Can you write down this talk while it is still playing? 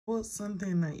What's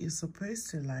something that you're supposed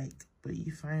to like, but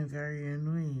you find very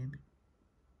annoying?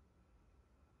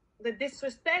 The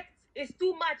disrespect is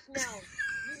too much now.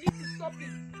 You need to stop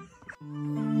it.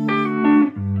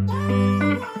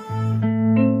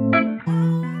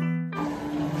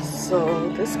 So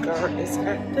this girl is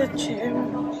at the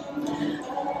gym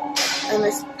and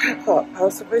it's pack up. I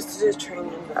was supposed to do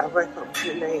training, but I woke up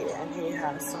too late and he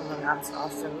has someone else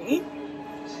after me.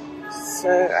 So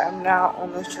I'm now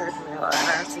on the treadmill and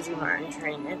I have to do my own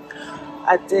training.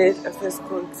 I did a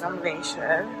physical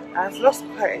examination. I've lost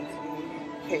quite a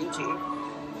few kg.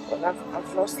 Well,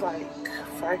 I've lost like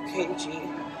 5 kg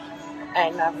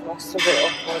and I've lost a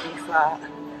bit of body fat,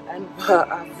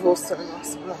 but I've also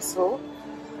lost muscle,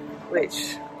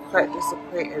 which I'm quite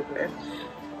disappointed with.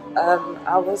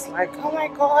 I was like, oh my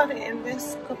god, in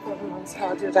this couple of months,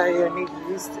 how did I only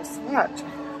lose this much?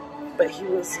 But he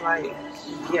was like,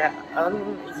 yeah,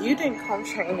 you didn't come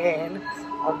training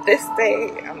on this day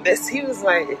and this. He was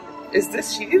like, is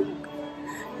this you?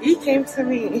 He came to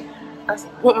me as a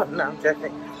woman. No, I'm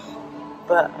joking.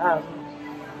 But I'm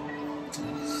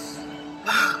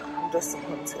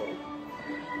disappointed.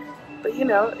 But you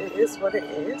know, it is what it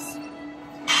is.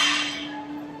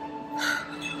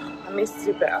 I need to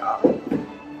do better.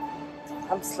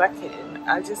 I'm slacking.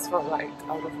 I just felt like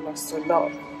I would have lost a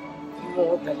lot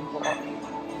more than what I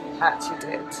actually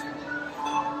did.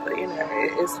 But you know,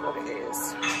 it is what it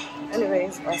is.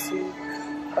 Anyways, I'll see you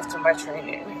after my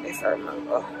training if I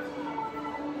remember.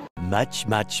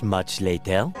 Much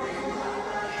later.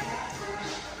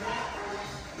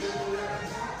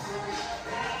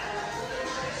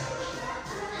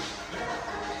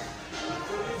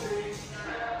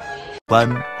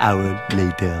 One hour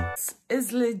later.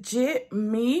 It's legit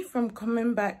me from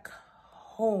coming back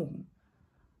home.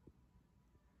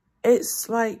 It's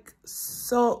like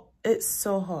it's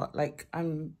so hot. Like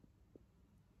I'm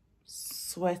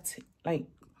sweating. Like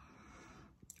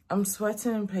I'm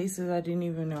sweating in places I didn't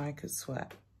even know I could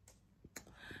sweat.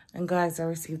 And guys, I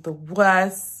received the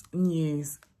worst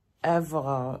news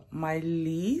ever. My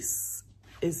lease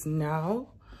is now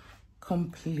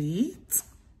complete.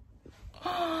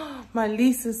 My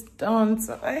lease is done,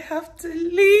 so I have to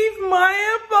leave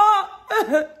my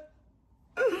apartment.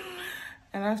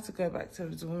 And I have to go back to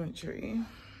the dormitory.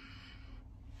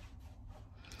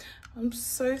 I'm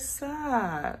so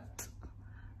sad.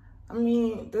 I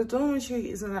mean, the dormitory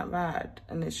isn't that bad,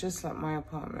 and it's just like my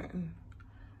apartment.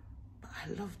 But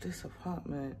I love this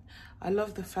apartment. I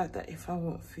love the fact that if I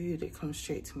want food, it comes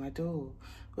straight to my door.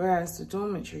 Whereas the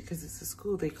dormitory, because it's a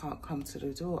school, they can't come to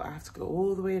the door. I have to go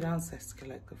all the way downstairs to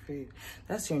collect the food.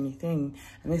 That's the only thing.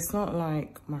 And it's not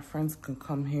like my friends can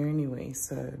come here anyway,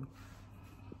 so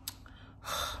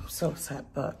I'm so upset.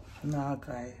 But nah,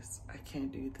 guys, I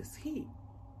can't do this heat.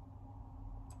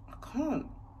 I can't.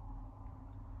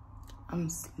 I'm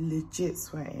legit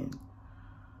sweating.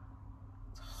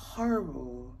 It's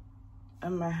horrible.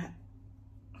 And my head,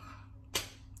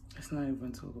 let's not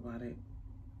even talk about it.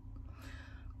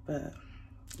 But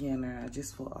yeah, no, I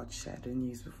just thought I'd share the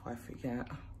news before I forget.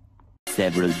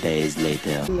 Several days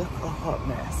later. Look, a hot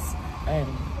mess. And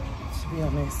to be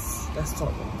honest, let's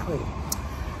start real quick.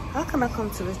 How can I come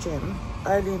to the gym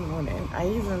early in the morning? I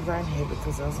even ran here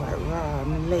because I was like, rah,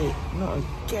 I'm late, not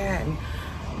again.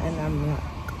 And I'm like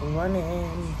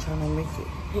running, trying to make it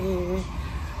here.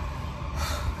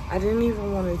 I didn't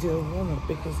even want to do a warm-up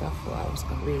because I thought I was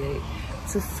going to be late.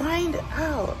 To find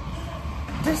out,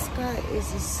 this guy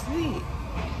is asleep.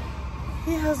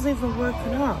 He hasn't even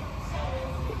woken up.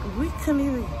 We couldn't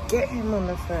even get him on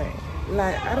the phone.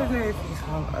 Like, I don't know if he's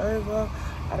hungover.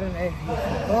 I don't know if he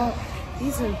forgot.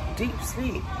 He's in deep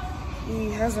sleep.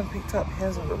 He hasn't picked up. He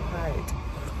hasn't replied.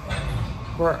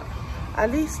 Bruh.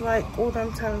 At least, like, all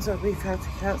them times that we've had to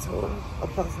cancel,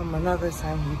 apart from another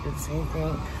time he did the same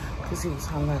thing because he was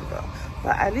hungover.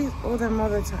 But at least all them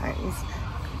other times,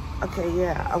 okay,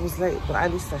 yeah, I was late, but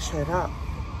at least I showed up.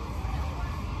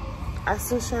 I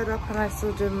still showed up and I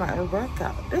still did my own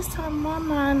workout. This time, my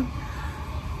man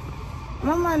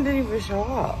didn't even show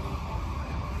up.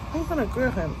 I'm gonna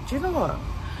grill him. Do you know what?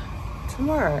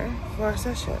 Tomorrow, for our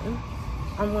session,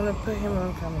 I'm gonna put him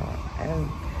on camera and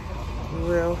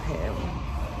grill him.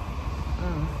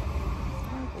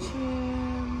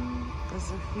 Gym.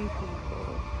 There's a few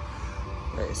people,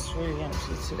 but it's really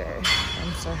empty today.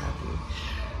 I'm so happy.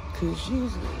 Because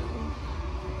usually,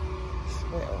 it's a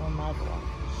bit of a mad one.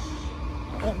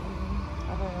 I don't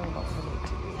know what to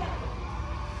do.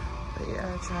 But yeah,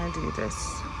 I'll try and do this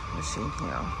machine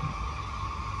here.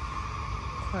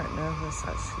 Quite nervous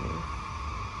actually.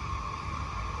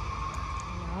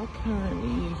 I'm currently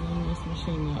using this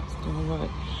machine that's going to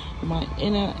work my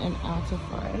inner and outer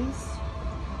thighs.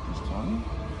 This one.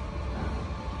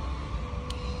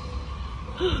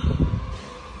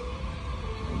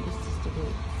 And this is the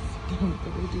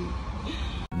body.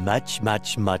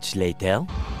 Much later.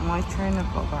 My trainer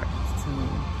got back to me.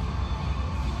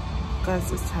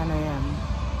 Guys, it's 10 a.m.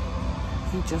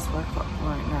 He just woke up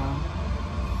right now.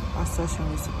 Our session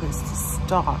was supposed to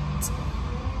start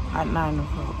at 9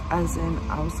 o'clock. As in,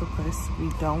 I was supposed to be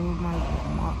done with my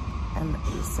warm-up and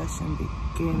the session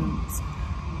begins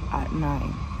at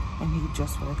 9. And he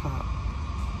just woke up.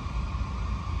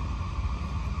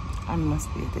 I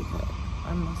must be a dickhead.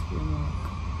 I must be a mark.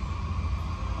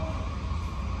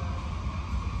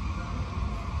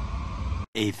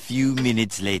 A few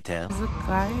minutes later. There's a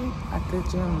guy at the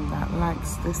gym that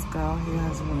likes this girl who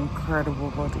has an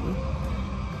incredible body.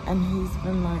 And he's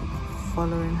been like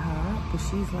following her, but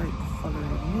she's like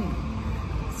following me.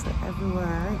 So everywhere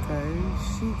I go,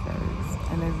 she goes.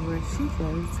 And everywhere she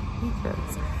goes, he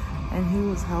goes. And he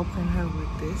was helping her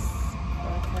with this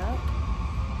workout.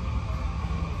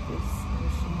 This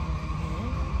machine right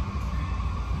here.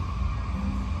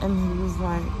 And he was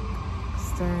like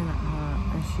staring at her,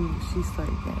 and she's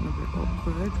like getting a bit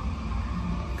awkward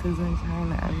because in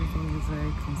China everything is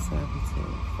very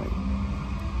conservative. Like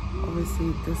obviously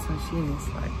this machine is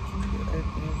like you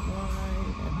open it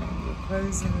wide and then you're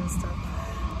closing and stuff,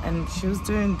 and she was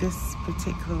doing this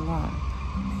particular one.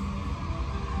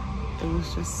 It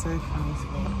was just so funny to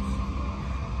watch.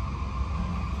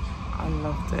 I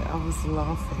loved it. I was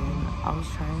laughing. I was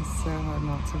trying so hard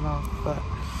not to laugh, but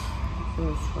it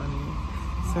was funny.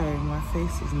 Sorry, my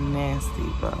face is nasty,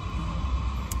 but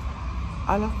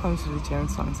I love coming to the gym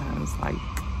sometimes. Like,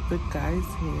 the guys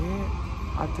here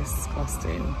are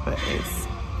disgusting, but it's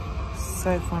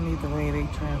so funny the way they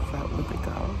try and flirt with the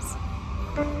girls.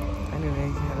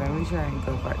 Anyways, yeah, let me try and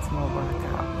go back to my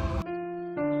workout.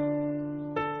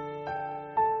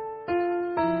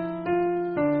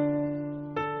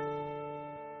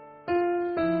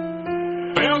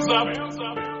 Hands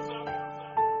up.